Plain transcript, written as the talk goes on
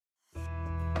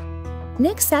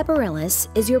Nick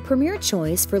Saparilas is your premier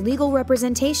choice for legal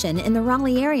representation in the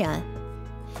Raleigh area.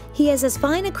 He is as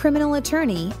fine a criminal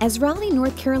attorney as Raleigh,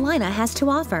 North Carolina has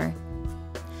to offer.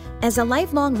 As a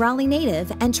lifelong Raleigh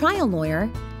native and trial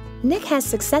lawyer, Nick has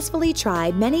successfully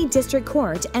tried many district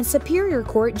court and superior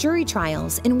court jury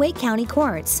trials in Wake County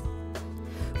courts.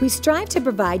 We strive to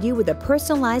provide you with a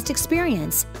personalized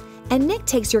experience, and Nick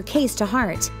takes your case to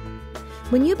heart.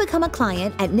 When you become a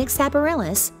client at Nick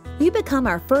Saparilas, you become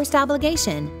our first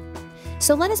obligation.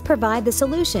 So let us provide the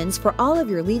solutions for all of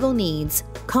your legal needs.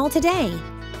 Call today.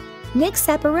 Nick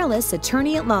Saparilas,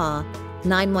 Attorney at Law,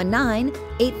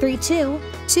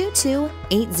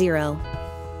 919-832-2280.